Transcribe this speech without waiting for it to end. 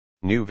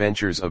New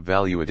ventures of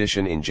value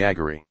addition in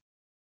Jaggery.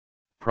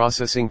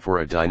 Processing for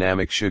a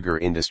dynamic sugar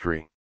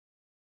industry.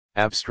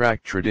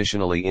 Abstract.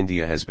 Traditionally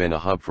India has been a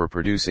hub for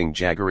producing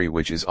Jaggery,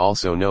 which is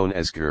also known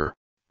as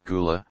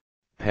Gula,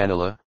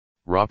 Panela,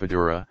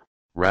 Rapadura,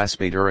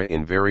 Raspadura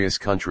in various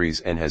countries,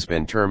 and has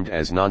been termed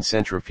as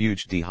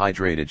non-centrifuged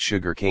dehydrated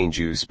sugarcane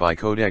juice by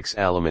Codex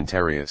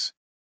Alimentarius.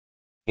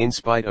 In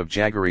spite of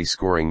Jaggery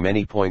scoring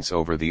many points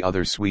over the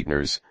other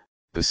sweeteners,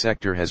 the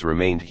sector has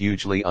remained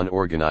hugely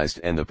unorganized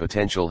and the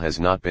potential has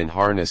not been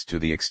harnessed to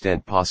the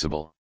extent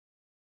possible.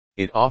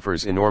 It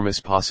offers enormous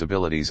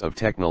possibilities of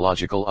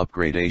technological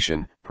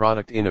upgradation,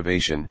 product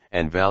innovation,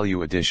 and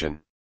value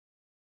addition.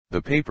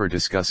 The paper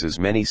discusses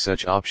many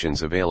such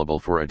options available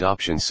for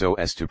adoption so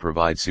as to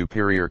provide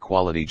superior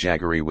quality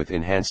Jaggery with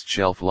enhanced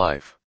shelf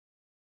life.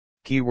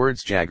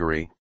 Keywords: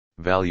 Jaggery,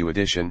 value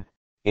addition,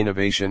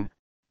 innovation,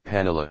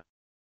 Panela.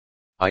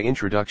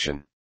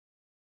 Introduction.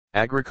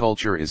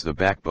 Agriculture is the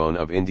backbone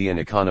of Indian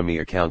economy,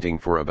 accounting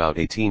for about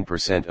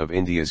 18% of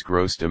India's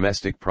gross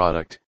domestic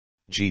product,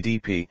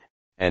 GDP,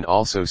 and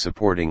also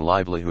supporting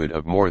livelihood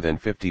of more than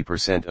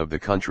 50% of the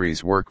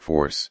country's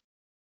workforce.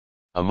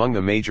 Among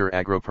the major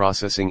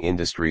agro-processing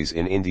industries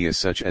in India,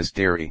 such as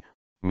dairy,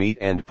 meat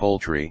and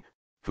poultry,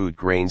 food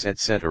grains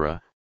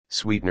etc.,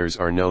 sweeteners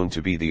are known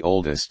to be the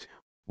oldest,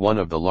 one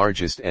of the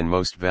largest and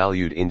most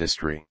valued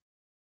industry.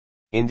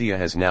 India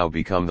has now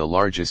become the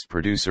largest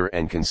producer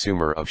and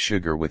consumer of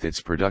sugar, with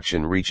its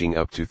production reaching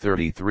up to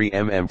 33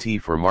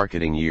 MMT for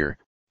marketing year,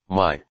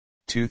 MY,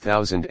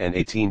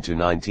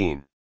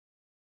 2018-19.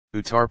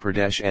 Uttar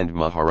Pradesh and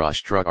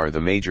Maharashtra are the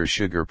major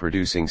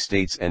sugar-producing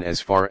states, and as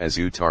far as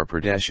Uttar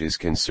Pradesh is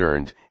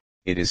concerned,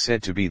 it is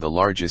said to be the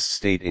largest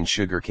state in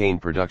sugarcane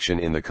production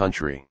in the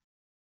country.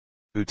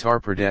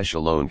 Uttar Pradesh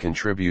alone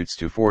contributes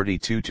to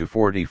 42 to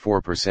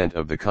 44%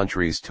 of the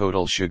country's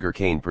total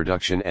sugarcane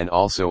production and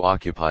also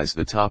occupies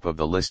the top of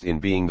the list in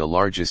being the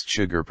largest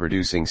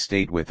sugar-producing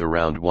state with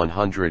around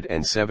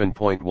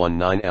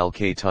 107.19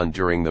 lk/ton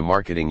during the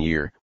marketing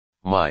year,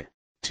 MY,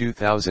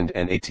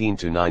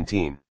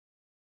 2018-19.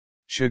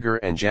 Sugar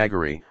and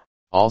Jaggery,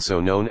 also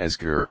known as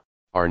gur,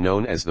 are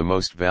known as the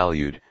most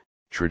valued,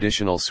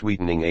 traditional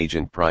sweetening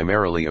agent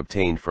primarily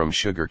obtained from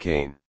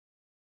sugarcane.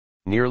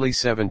 Nearly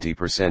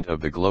 70%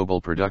 of the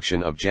global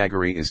production of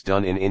Jaggery is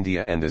done in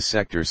India, and the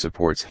sector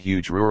supports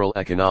huge rural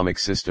economic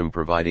system,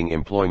 providing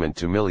employment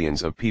to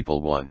millions of people.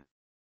 1.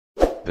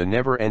 The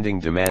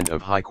never-ending demand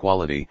of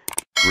high-quality,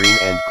 green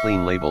and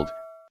clean labeled,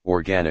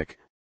 organic,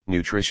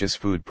 nutritious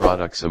food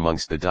products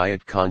amongst the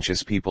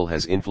diet-conscious people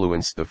has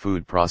influenced the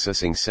food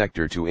processing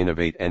sector to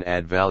innovate and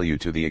add value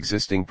to the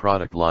existing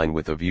product line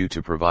with a view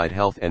to provide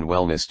health and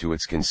wellness to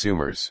its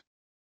consumers.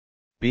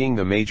 Being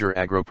the major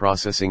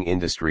agro-processing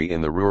industry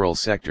in the rural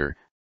sector,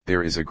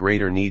 there is a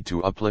greater need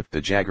to uplift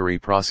the Jaggery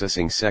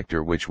processing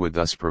sector, which would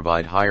thus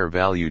provide higher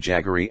value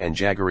Jaggery and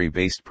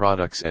Jaggery-based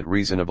products at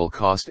reasonable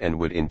cost and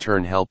would in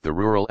turn help the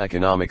rural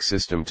economic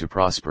system to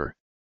prosper.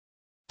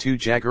 2.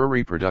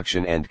 Jaggery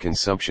production and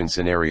consumption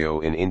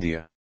scenario in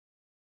India.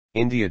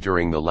 India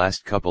during the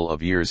last couple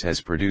of years has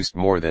produced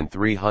more than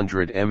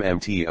 300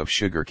 MMT of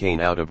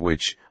sugarcane, out of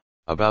which,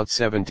 about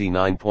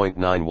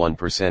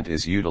 79.91%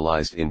 is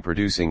utilized in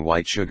producing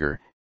white sugar,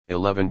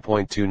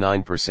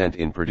 11.29%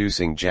 in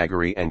producing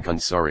Jaggery and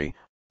Kansari,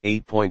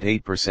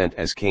 8.8%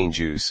 as cane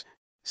juice,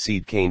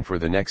 seed cane for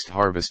the next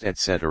harvest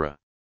etc.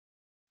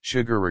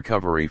 Sugar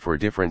recovery for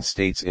different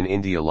states in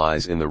India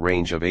lies in the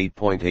range of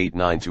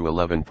 8.89 to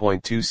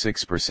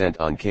 11.26%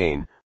 on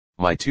cane,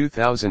 MY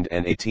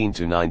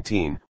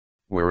 2018-19,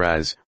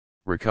 whereas,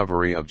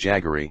 recovery of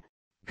Jaggery,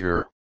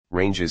 gur,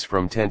 ranges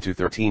from 10 to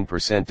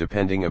 13%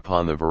 depending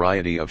upon the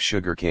variety of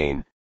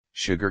sugarcane,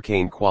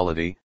 sugarcane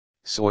quality,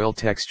 soil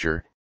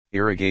texture,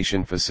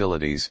 irrigation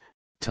facilities,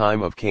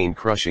 time of cane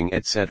crushing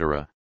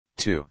etc.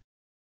 2.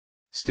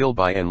 Still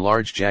by and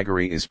large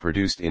Jaggery is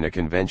produced in a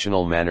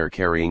conventional manner,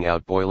 carrying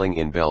out boiling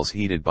in bells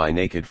heated by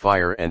naked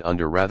fire and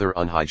under rather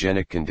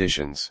unhygienic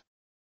conditions.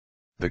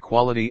 The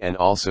quality and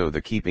also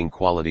the keeping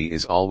quality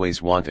is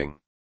always wanting.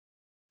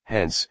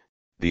 Hence,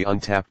 the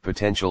untapped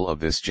potential of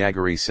this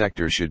Jaggery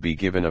sector should be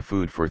given a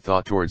food for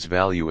thought towards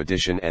value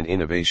addition and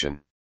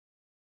innovation.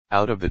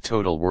 Out of the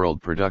total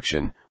world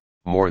production,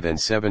 more than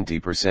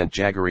 70%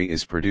 Jaggery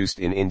is produced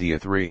in India.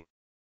 3.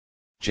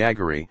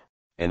 Jaggery,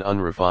 an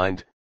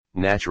unrefined,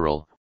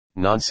 natural,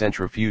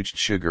 non-centrifuged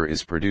sugar,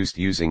 is produced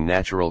using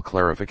natural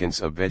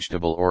clarificants of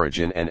vegetable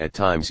origin, and at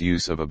times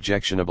use of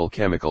objectionable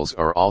chemicals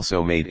are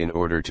also made in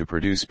order to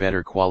produce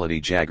better quality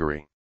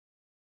Jaggery.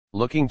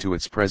 Looking to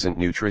its present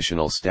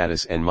nutritional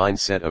status and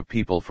mindset of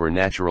people for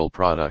natural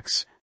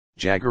products,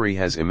 Jaggery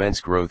has immense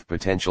growth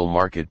potential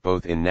market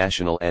both in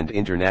national and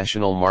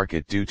international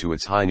market due to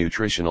its high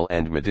nutritional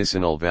and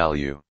medicinal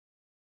value.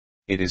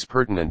 It is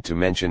pertinent to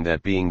mention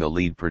that being the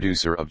lead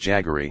producer of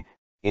Jaggery,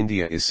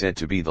 India is said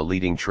to be the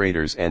leading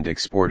traders and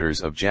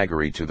exporters of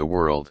Jaggery to the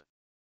world.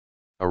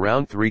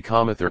 Around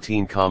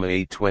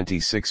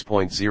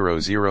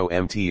 3,13,826.00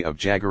 MT of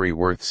Jaggery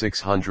worth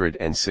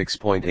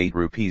 606.8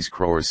 rupees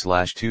crores /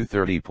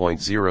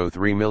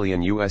 230.03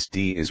 million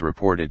USD is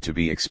reported to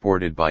be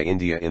exported by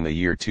India in the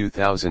year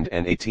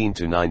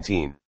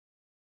 2018-19.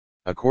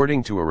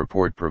 According to a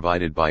report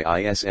provided by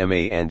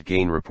ISMA and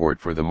Gain report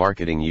for the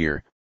marketing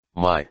year,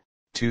 May,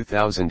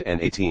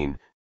 2018,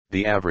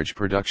 the average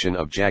production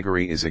of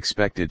Jaggery is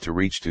expected to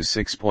reach to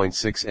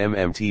 6.6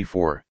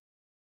 MMT4.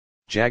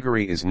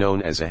 Jaggery is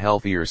known as a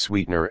healthier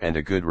sweetener and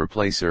a good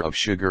replacer of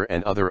sugar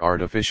and other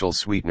artificial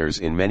sweeteners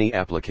in many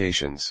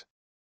applications.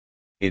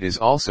 It is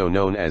also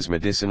known as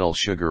medicinal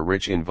sugar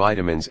rich in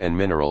vitamins and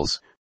minerals,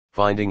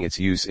 finding its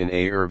use in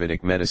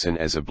Ayurvedic medicine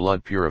as a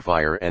blood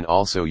purifier and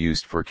also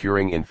used for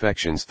curing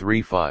infections.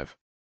 3-5.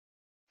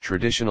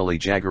 Traditionally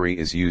Jaggery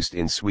is used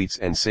in sweets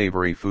and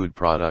savory food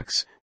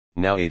products.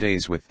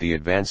 Nowadays, with the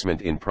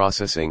advancement in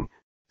processing,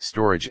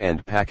 storage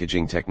and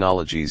packaging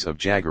technologies of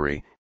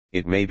Jaggery,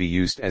 it may be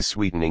used as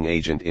sweetening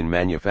agent in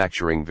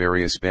manufacturing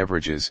various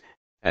beverages,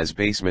 as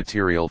base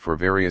material for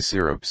various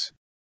syrups.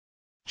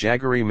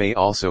 Jaggery may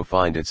also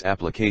find its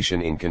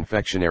application in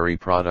confectionery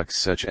products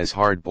such as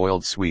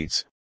hard-boiled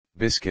sweets,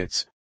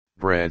 biscuits,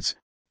 breads,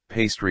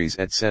 pastries,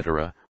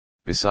 etc.,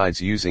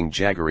 besides using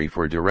Jaggery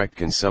for direct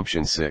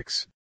consumption.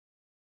 6.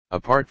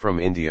 Apart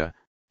from India,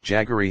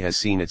 Jaggery has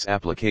seen its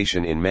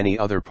application in many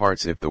other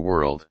parts of the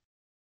world.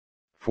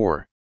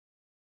 4.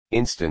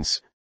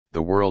 Instance,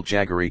 the world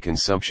Jaggery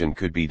consumption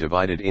could be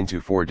divided into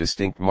 4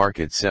 distinct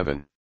markets.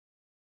 7.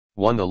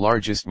 1. The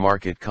largest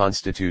market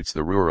constitutes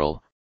the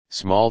rural,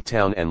 small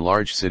town and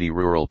large city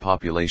rural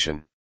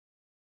population.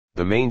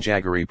 The main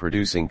Jaggery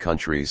producing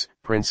countries,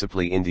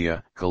 principally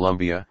India,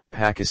 Colombia,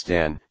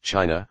 Pakistan,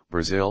 China,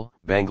 Brazil,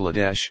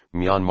 Bangladesh,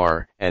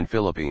 Myanmar, and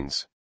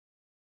Philippines.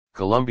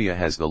 Colombia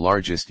has the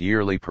largest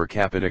yearly per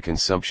capita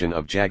consumption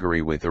of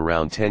Jaggery with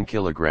around 10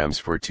 kilograms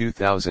for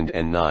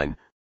 2009,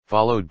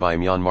 followed by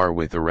Myanmar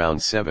with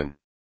around 7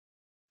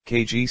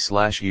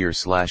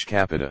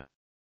 kg/year/capita.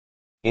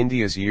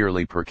 India's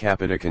yearly per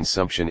capita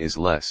consumption is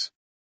less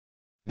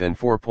than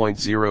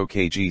 4.0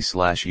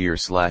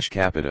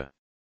 kg/year/capita.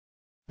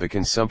 The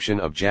consumption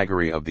of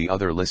Jaggery of the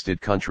other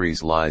listed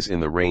countries lies in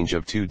the range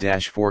of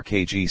 2-4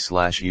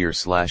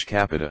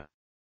 kg/year/capita.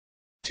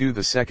 2.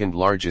 The second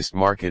largest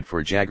market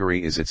for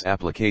Jaggery is its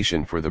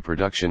application for the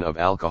production of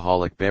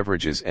alcoholic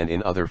beverages and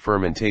in other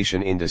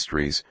fermentation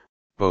industries,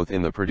 both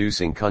in the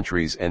producing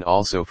countries and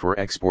also for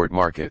export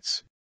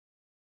markets.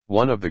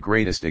 One of the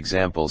greatest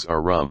examples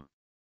are rum.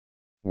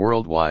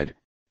 Worldwide,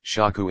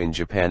 shaku in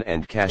Japan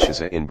and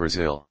cachaça in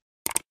Brazil.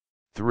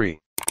 3.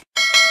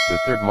 The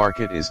third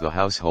market is the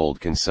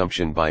household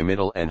consumption by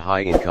middle and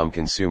high-income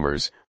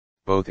consumers,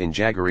 both in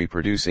Jaggery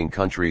producing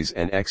countries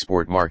and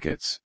export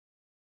markets.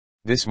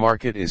 This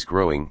market is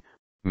growing,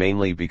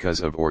 mainly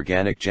because of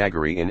organic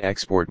Jaggery in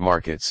export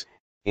markets,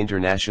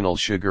 International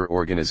Sugar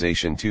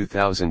Organization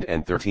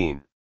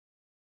 2013.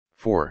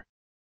 4.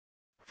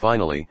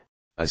 Finally,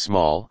 a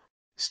small,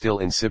 still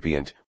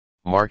incipient,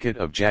 market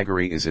of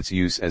Jaggery is its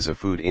use as a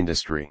food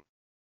industry.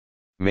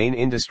 Main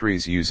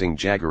industries using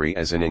Jaggery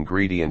as an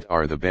ingredient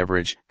are the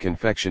beverage,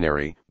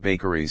 confectionery,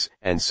 bakeries,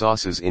 and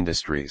sauces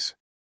industries.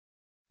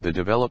 The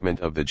development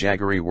of the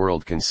Jaggery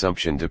world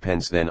consumption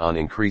depends then on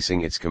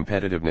increasing its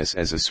competitiveness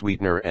as a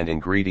sweetener and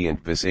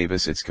ingredient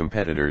vis-a-vis its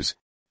competitors,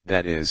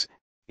 that is,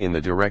 in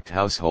the direct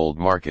household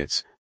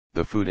markets,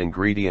 the food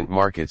ingredient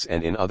markets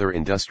and in other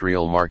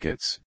industrial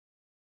markets.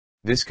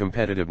 This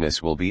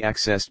competitiveness will be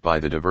accessed by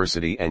the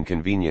diversity and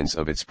convenience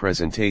of its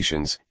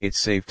presentations,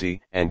 its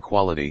safety and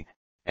quality,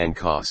 and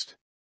cost.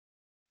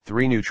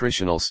 3.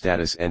 Nutritional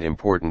status and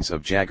importance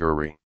of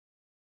Jaggery.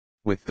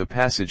 With the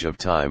passage of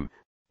time,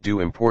 due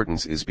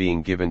importance is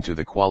being given to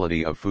the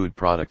quality of food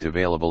product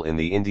available in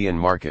the Indian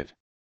market.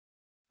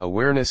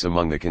 Awareness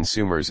among the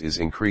consumers is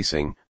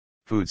increasing,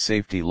 food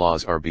safety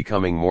laws are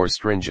becoming more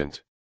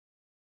stringent.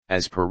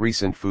 As per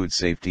recent food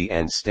safety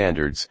and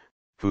standards,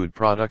 Food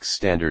Products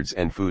Standards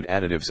and Food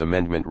Additives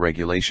Amendment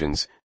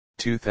Regulations,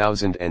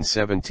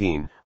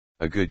 2017,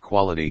 a good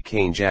quality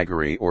cane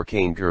Jaggery or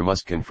cane gur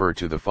must confer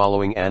to the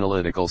following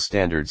analytical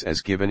standards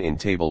as given in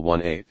Table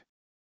 1.8.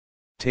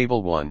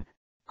 Table 1,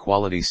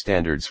 Quality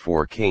Standards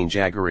for cane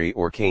Jaggery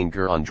or cane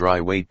gur on dry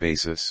weight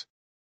basis.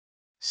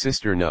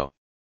 Sister No.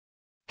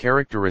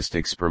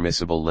 Characteristics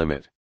Permissible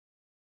limit.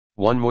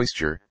 1.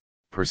 Moisture,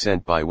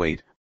 percent by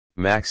weight,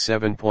 max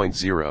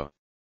 7.0.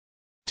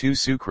 2.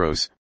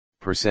 Sucrose,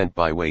 percent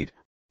by weight,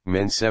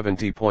 min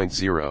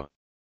 70.0.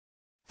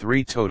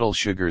 3. Total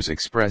sugars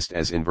expressed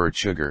as invert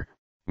sugar,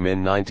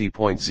 min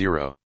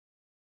 90.0.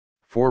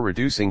 4.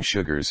 Reducing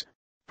sugars,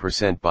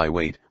 percent by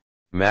weight,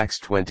 max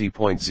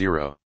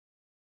 20.0.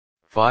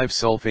 5.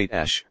 Sulfate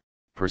ash,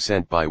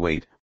 percent by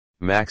weight,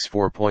 max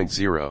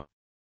 4.0.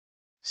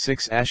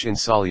 6. Ash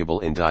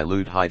insoluble in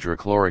dilute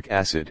hydrochloric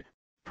acid,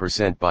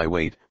 percent by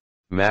weight,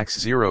 max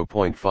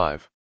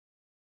 0.5.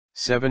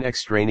 7.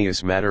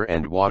 Extraneous matter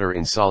and water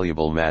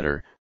insoluble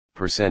matter,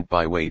 percent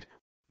by weight,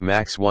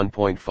 max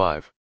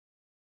 1.5.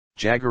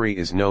 Jaggery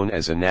is known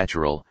as a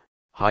natural,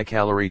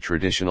 high-calorie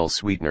traditional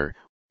sweetener,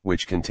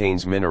 which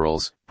contains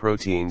minerals,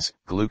 proteins,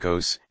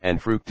 glucose,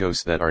 and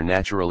fructose that are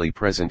naturally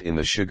present in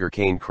the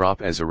sugarcane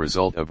crop, as a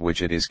result of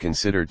which it is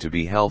considered to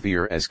be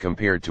healthier as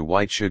compared to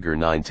white sugar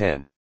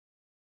 910.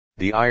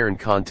 The iron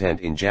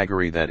content in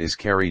jaggery that is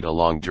carried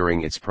along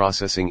during its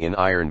processing in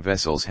iron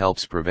vessels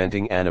helps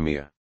preventing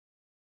anemia.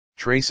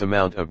 Trace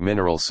amount of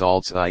mineral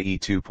salts, i.e.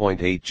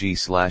 2.8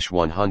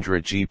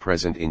 g/100 g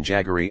present in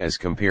jaggery as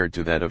compared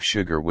to that of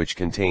sugar, which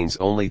contains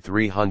only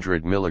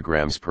 300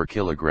 mg per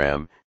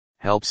kilogram,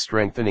 helps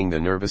strengthening the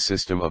nervous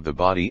system of the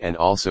body and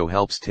also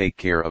helps take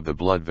care of the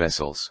blood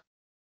vessels.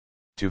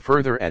 To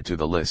further add to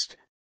the list,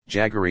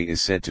 jaggery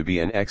is said to be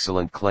an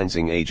excellent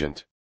cleansing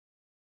agent.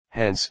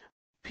 Hence,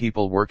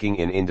 people working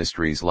in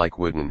industries like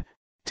wooden,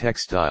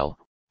 textile,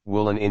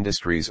 woolen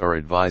industries are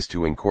advised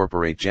to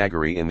incorporate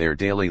jaggery in their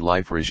daily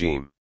life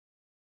regime.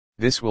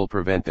 This will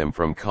prevent them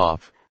from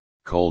cough,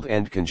 cold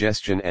and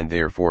congestion, and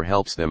therefore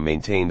helps them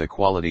maintain the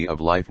quality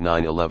of life.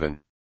 911.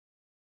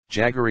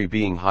 Jaggery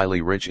being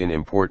highly rich in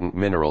important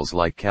minerals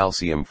like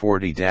calcium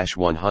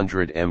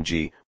 40-100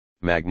 mg,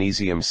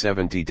 magnesium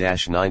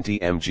 70-90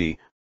 mg,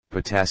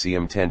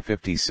 potassium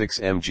 1056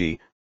 mg,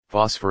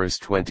 phosphorus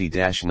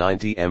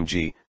 20-90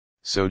 mg,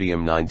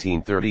 sodium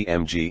 1930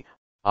 mg,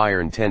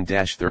 iron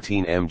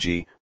 10-13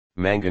 mg,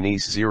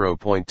 manganese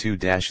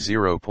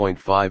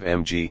 0.2-0.5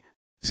 mg,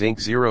 zinc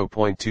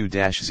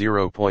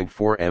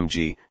 0.2-0.4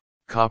 mg,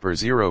 copper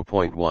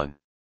 0.1,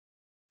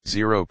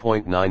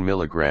 0.9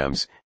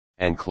 mg,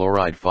 and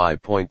chloride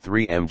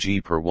 5.3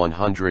 mg per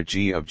 100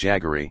 g of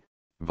jaggery.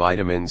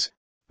 Vitamins,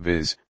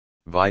 viz.,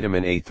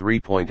 vitamin A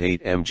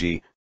 3.8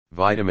 mg,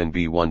 vitamin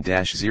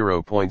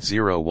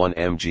B1-0.01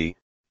 mg,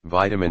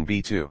 vitamin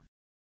B2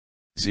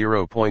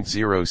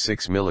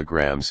 0.06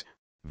 mg,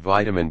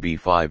 vitamin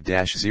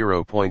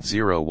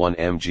B5-0.01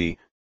 mg,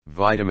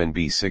 vitamin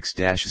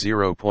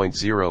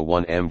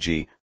B6-0.01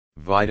 mg,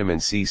 vitamin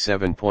C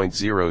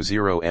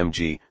 7.00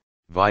 mg,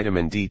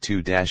 vitamin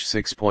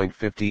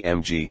D2-6.50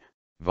 mg,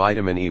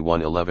 vitamin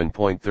E1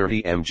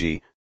 11.30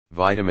 mg,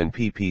 vitamin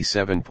PP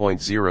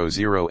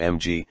 7.00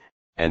 mg,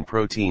 and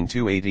protein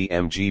 280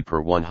 mg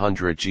per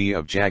 100 g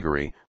of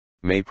jaggery,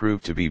 may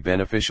prove to be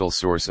beneficial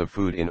source of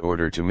food in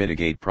order to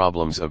mitigate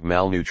problems of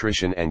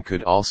malnutrition, and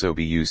could also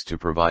be used to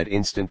provide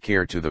instant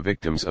care to the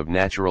victims of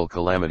natural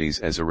calamities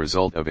as a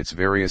result of its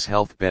various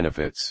health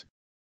benefits.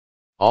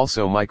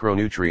 Also,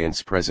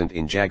 micronutrients present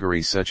in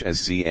jaggery such as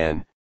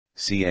Zn,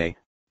 Ca,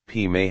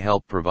 P may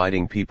help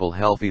providing people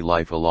healthy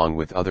life, along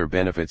with other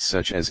benefits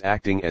such as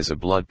acting as a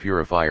blood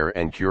purifier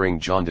and curing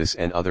jaundice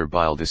and other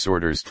bile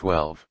disorders.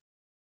 12.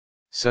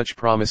 Such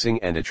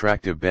promising and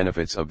attractive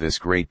benefits of this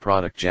great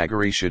product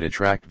jaggery should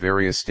attract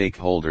various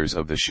stakeholders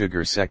of the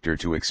sugar sector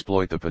to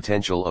exploit the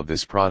potential of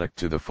this product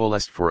to the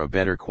fullest for a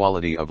better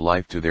quality of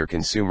life to their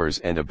consumers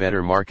and a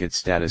better market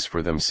status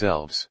for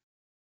themselves.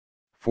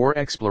 4.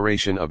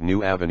 Exploration of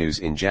new avenues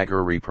in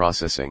jaggery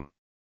processing.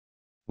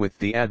 With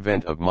the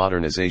advent of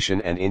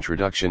modernization and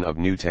introduction of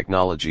new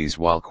technologies,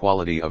 while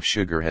quality of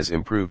sugar has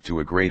improved to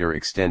a greater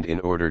extent in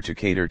order to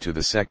cater to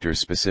the sector's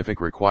specific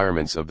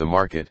requirements of the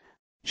market,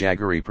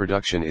 jaggery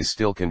production is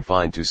still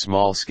confined to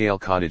small-scale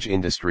cottage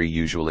industry,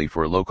 usually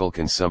for local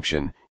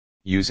consumption,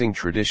 using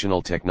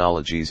traditional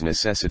technologies,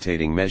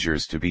 necessitating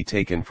measures to be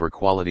taken for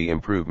quality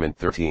improvement.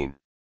 13.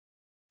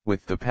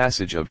 With the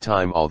passage of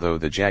time, although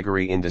the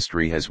jaggery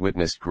industry has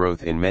witnessed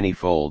growth in many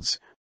folds,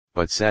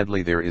 but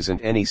sadly there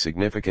isn't any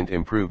significant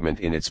improvement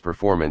in its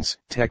performance,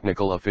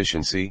 technical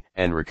efficiency,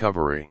 and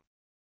recovery.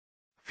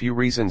 Few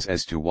reasons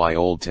as to why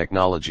old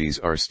technologies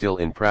are still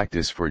in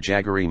practice for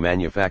jaggery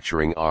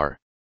manufacturing are: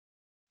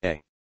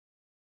 A.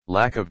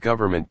 Lack of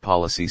government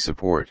policy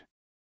support.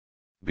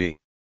 B.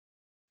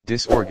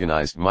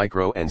 Disorganized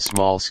micro and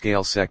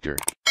small-scale sector.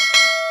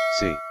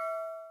 C.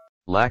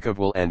 Lack of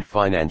will and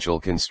financial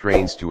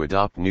constraints to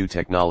adopt new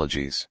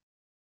technologies.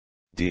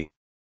 D.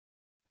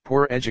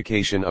 Poor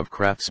education of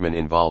craftsmen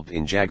involved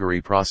in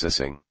jaggery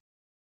processing.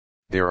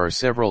 There are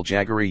several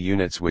jaggery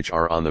units which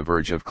are on the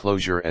verge of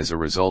closure as a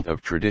result of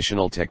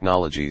traditional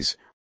technologies,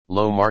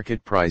 low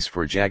market price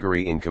for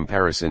jaggery in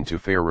comparison to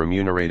fair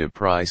remunerative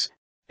price,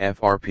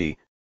 FRP,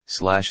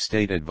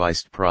 /state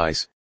advised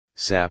price,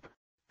 SAP,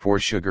 for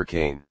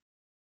sugarcane.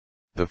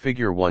 The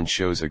figure 1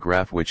 shows a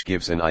graph which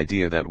gives an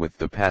idea that with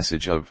the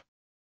passage of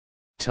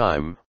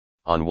time,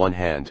 on one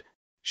hand,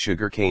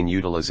 sugarcane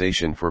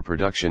utilization for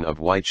production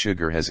of white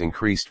sugar has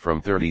increased from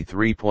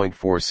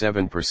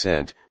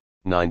 33.47%,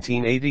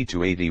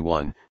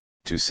 1980-81,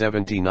 to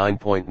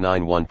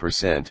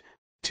 79.91%,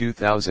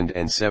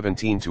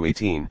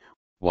 2017-18,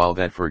 while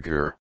that for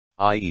gur,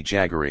 i.e.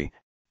 jaggery,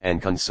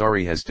 and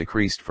kansari has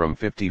decreased from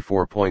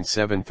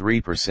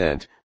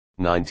 54.73%,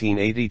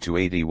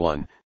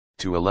 1980-81,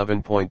 to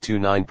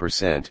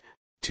 11.29%,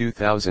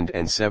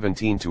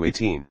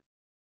 2017-18.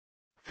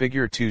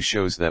 Figure 2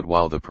 shows that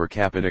while the per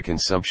capita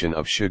consumption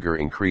of sugar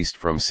increased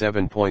from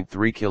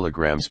 7.3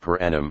 kilograms per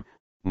annum,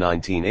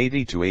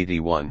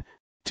 1980-81,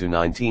 to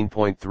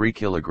 19.3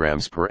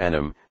 kilograms per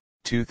annum,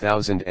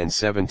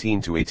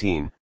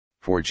 2017-18,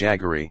 for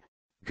jaggery,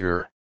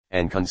 gur,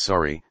 and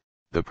Kansari,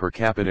 the per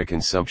capita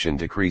consumption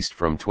decreased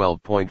from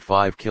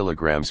 12.5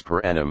 kilograms per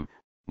annum,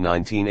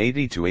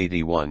 1980 to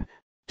 81,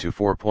 to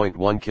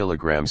 4.1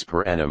 kilograms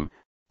per annum,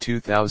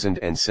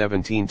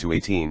 2017 to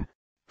 18,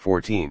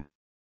 14.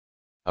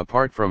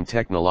 Apart from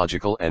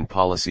technological and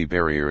policy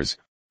barriers,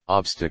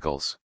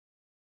 obstacles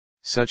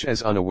such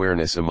as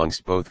unawareness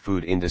amongst both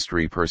food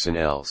industry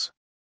personnels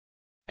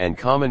and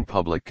common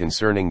public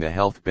concerning the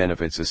health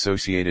benefits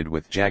associated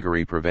with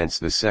jaggery prevents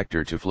the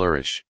sector to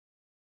flourish.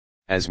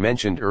 As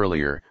mentioned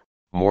earlier,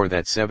 more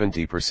than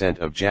 70%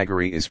 of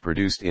jaggery is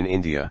produced in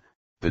India.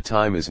 The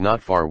time is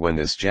not far when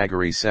this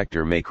jaggery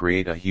sector may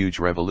create a huge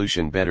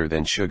revolution better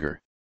than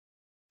sugar.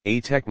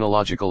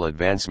 Technological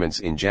advancements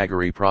in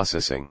jaggery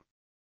processing.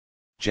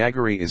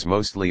 Jaggery is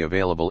mostly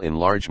available in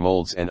large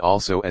molds and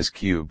also as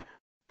cube,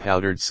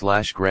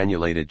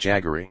 powdered/granulated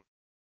jaggery.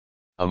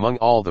 Among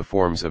all the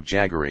forms of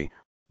jaggery,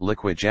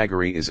 liquid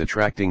jaggery is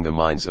attracting the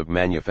minds of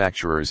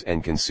manufacturers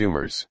and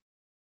consumers.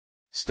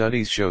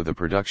 Studies show the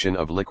production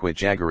of liquid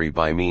jaggery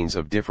by means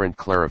of different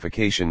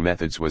clarification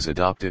methods was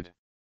adopted.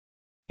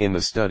 In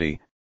the study,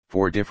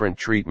 4 different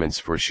treatments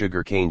for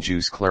sugarcane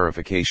juice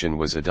clarification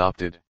was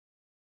adopted.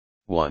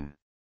 1.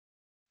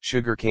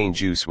 Sugarcane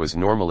juice was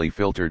normally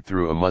filtered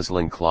through a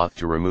muslin cloth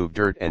to remove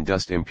dirt and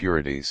dust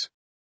impurities.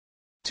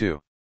 2.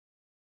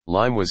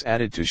 Lime was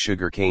added to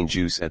sugarcane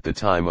juice at the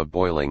time of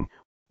boiling,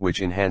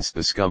 which enhanced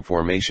the scum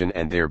formation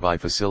and thereby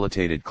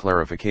facilitated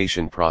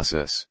clarification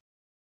process.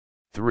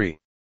 3.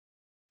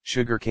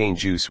 Sugarcane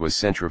juice was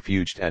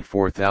centrifuged at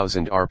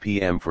 4000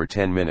 rpm for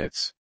 10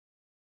 minutes.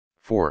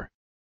 4.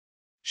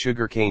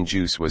 Sugarcane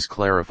juice was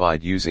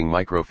clarified using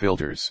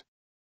microfilters.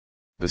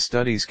 The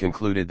studies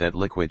concluded that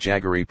liquid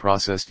jaggery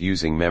processed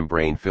using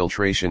membrane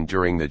filtration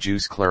during the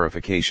juice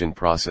clarification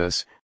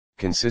process,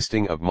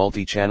 consisting of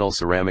multi-channel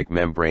ceramic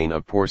membrane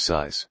of pore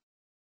size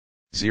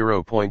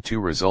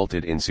 0.2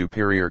 resulted in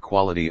superior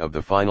quality of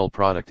the final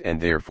product,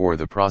 and therefore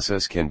the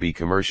process can be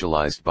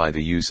commercialized by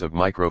the use of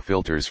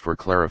microfilters for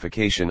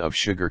clarification of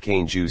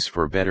sugarcane juice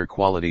for better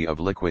quality of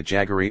liquid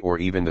jaggery or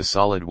even the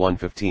solid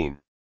 115.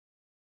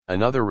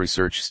 Another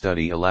research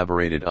study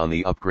elaborated on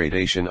the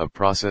up-gradation of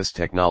process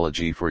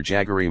technology for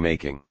jaggery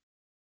making.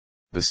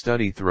 The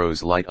study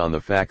throws light on the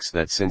facts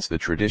that since the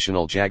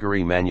traditional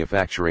jaggery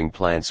manufacturing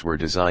plants were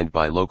designed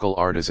by local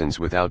artisans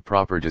without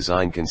proper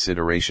design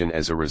consideration,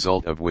 as a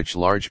result of which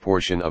large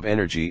portion of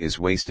energy is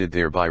wasted,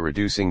 thereby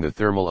reducing the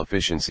thermal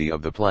efficiency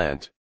of the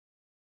plant.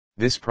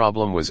 This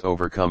problem was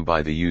overcome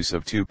by the use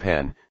of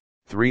 2-pan,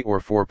 3 or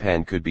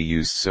 4-pan could be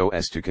used so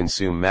as to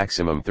consume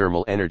maximum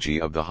thermal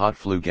energy of the hot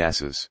flue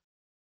gases.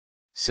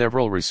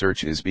 Several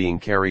research is being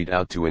carried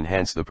out to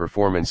enhance the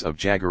performance of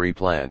jaggery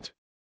plant.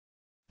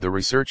 The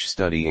research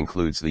study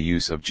includes the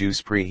use of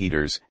juice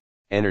preheaters,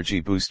 energy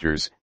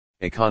boosters,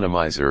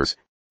 economizers,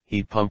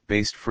 heat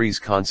pump-based freeze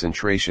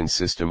concentration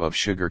system of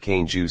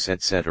sugarcane juice,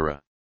 etc.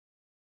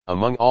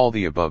 Among all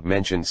the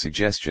above-mentioned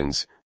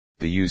suggestions,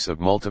 the use of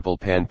multiple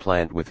pan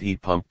plant with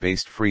heat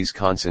pump-based freeze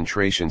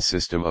concentration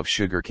system of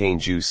sugarcane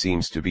juice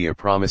seems to be a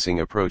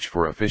promising approach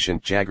for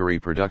efficient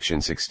jaggery production.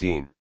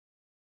 16.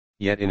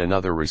 Yet in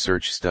another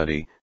research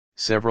study,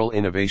 several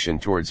innovation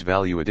towards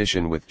value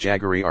addition with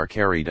jaggery are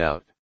carried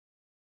out.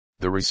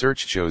 The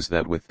research shows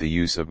that with the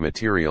use of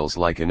materials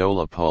like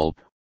canola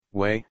pulp,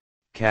 whey,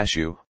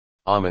 cashew,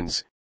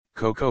 almonds,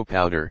 cocoa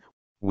powder,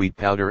 wheat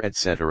powder,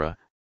 etc.,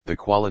 the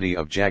quality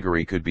of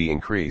jaggery could be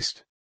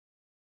increased.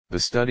 The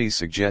studies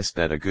suggest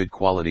that a good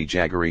quality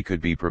jaggery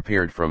could be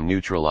prepared from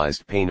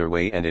neutralized pane or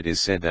whey, and it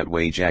is said that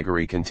whey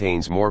jaggery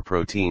contains more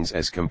proteins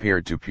as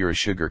compared to pure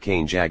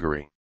sugarcane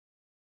jaggery.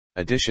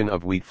 Addition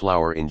of wheat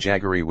flour in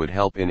jaggery would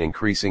help in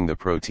increasing the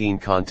protein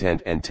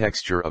content and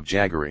texture of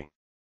jaggery.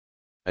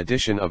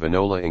 Addition of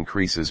anola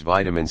increases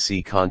vitamin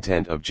C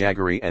content of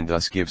jaggery and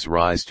thus gives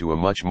rise to a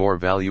much more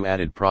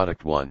value-added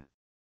product. 1.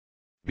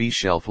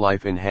 Shelf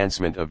life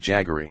enhancement of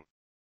jaggery.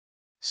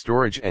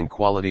 Storage and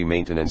quality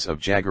maintenance of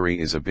jaggery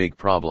is a big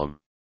problem.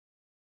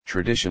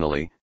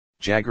 Traditionally,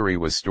 jaggery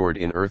was stored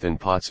in earthen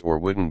pots or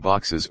wooden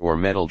boxes or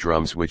metal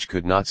drums which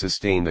could not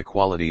sustain the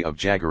quality of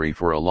jaggery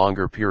for a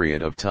longer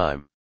period of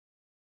time.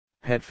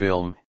 PET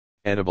film,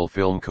 edible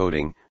film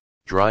coating,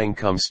 drying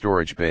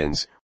storage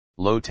bins,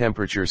 low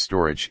temperature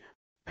storage,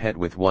 PET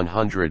with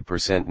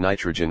 100%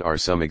 nitrogen are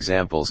some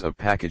examples of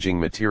packaging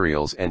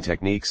materials and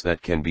techniques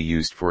that can be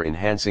used for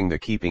enhancing the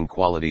keeping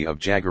quality of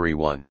jaggery.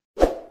 1.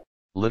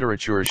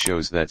 Literature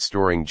shows that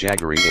storing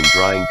jaggery in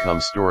drying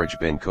storage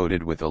bin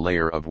coated with a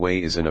layer of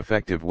whey is an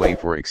effective way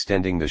for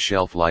extending the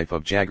shelf life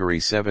of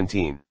jaggery.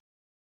 17.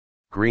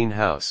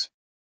 Greenhouse.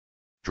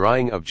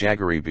 Drying of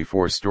jaggery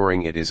before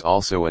storing it is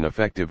also an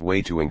effective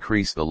way to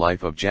increase the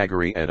life of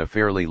jaggery at a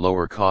fairly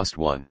lower cost.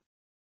 1.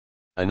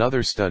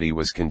 Another study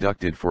was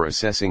conducted for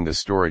assessing the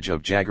storage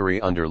of jaggery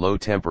under low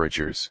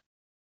temperatures.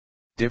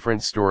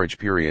 Different storage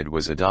period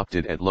was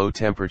adopted at low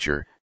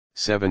temperature,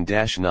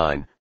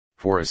 7-9,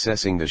 for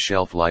assessing the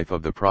shelf life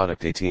of the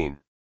product. 18.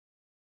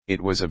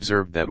 It was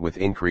observed that with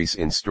increase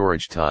in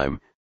storage time,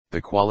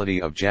 the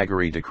quality of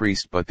jaggery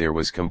decreased, but there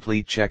was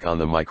complete check on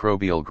the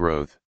microbial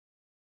growth.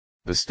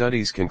 The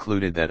studies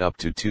concluded that up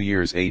to 2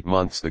 years 8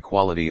 months the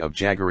quality of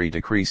Jaggery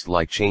decreased,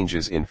 like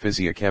changes in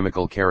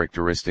physiochemical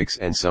characteristics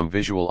and some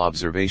visual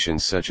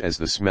observations such as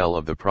the smell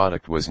of the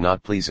product was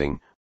not pleasing,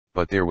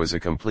 but there was a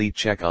complete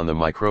check on the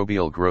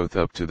microbial growth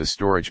up to the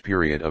storage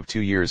period of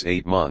 2 years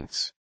 8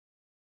 months.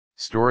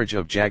 Storage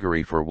of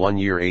Jaggery for 1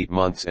 year 8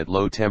 months at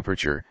low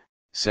temperature,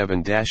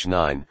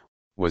 7-9,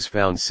 was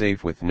found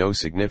safe with no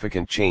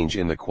significant change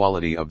in the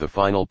quality of the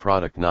final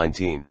product.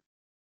 19.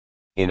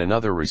 In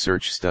another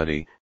research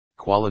study,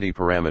 quality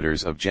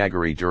parameters of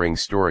Jaggery during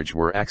storage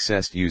were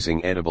accessed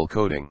using edible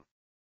coating.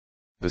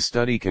 The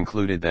study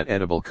concluded that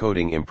edible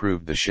coating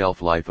improved the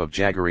shelf life of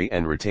Jaggery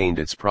and retained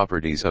its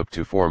properties up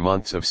to 4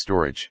 months of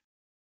storage.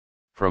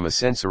 From a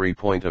sensory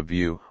point of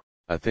view,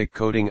 a thick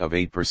coating of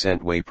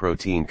 8% whey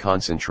protein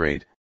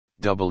concentrate,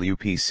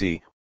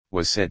 WPC,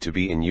 was said to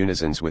be in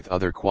unison with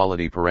other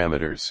quality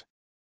parameters.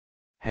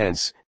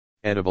 Hence,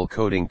 edible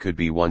coating could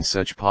be one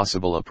such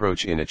possible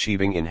approach in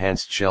achieving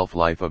enhanced shelf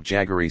life of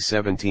Jaggery.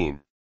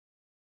 17.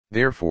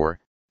 Therefore,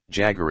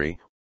 Jaggery,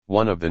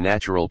 one of the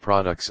natural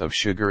products of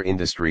sugar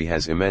industry,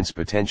 has immense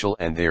potential,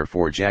 and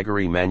therefore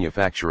Jaggery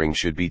manufacturing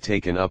should be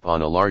taken up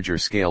on a larger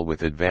scale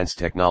with advanced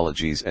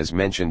technologies as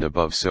mentioned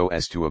above so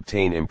as to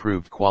obtain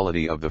improved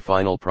quality of the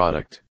final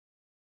product.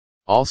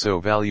 Also,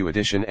 value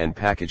addition and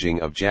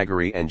packaging of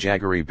Jaggery and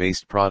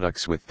Jaggery-based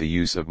products with the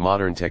use of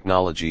modern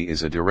technology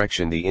is a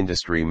direction the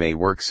industry may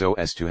work so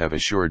as to have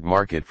assured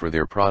market for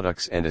their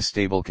products and a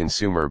stable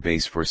consumer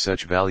base for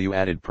such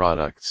value-added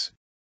products.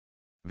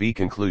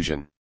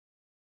 Conclusion.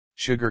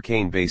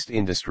 Sugarcane-based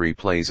industry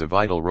plays a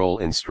vital role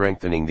in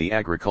strengthening the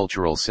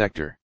agricultural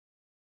sector.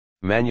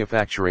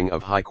 Manufacturing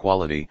of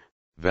high-quality,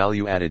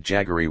 value-added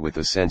Jaggery with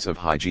a sense of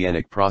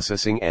hygienic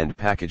processing and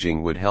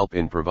packaging would help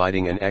in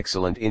providing an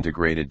excellent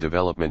integrated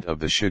development of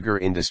the sugar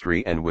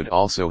industry and would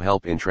also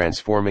help in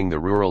transforming the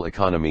rural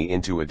economy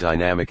into a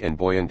dynamic and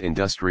buoyant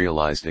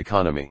industrialized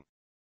economy.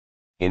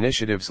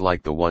 Initiatives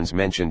like the ones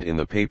mentioned in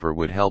the paper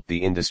would help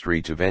the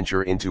industry to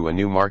venture into a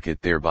new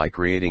market, thereby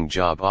creating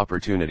job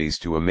opportunities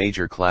to a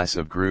major class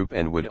of group,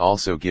 and would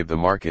also give the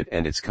market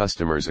and its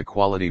customers a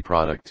quality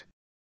product.